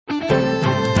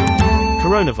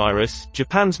Coronavirus,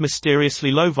 Japan's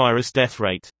mysteriously low virus death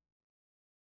rate.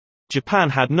 Japan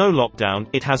had no lockdown,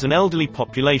 it has an elderly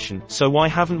population, so why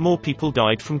haven't more people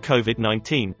died from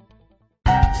COVID-19?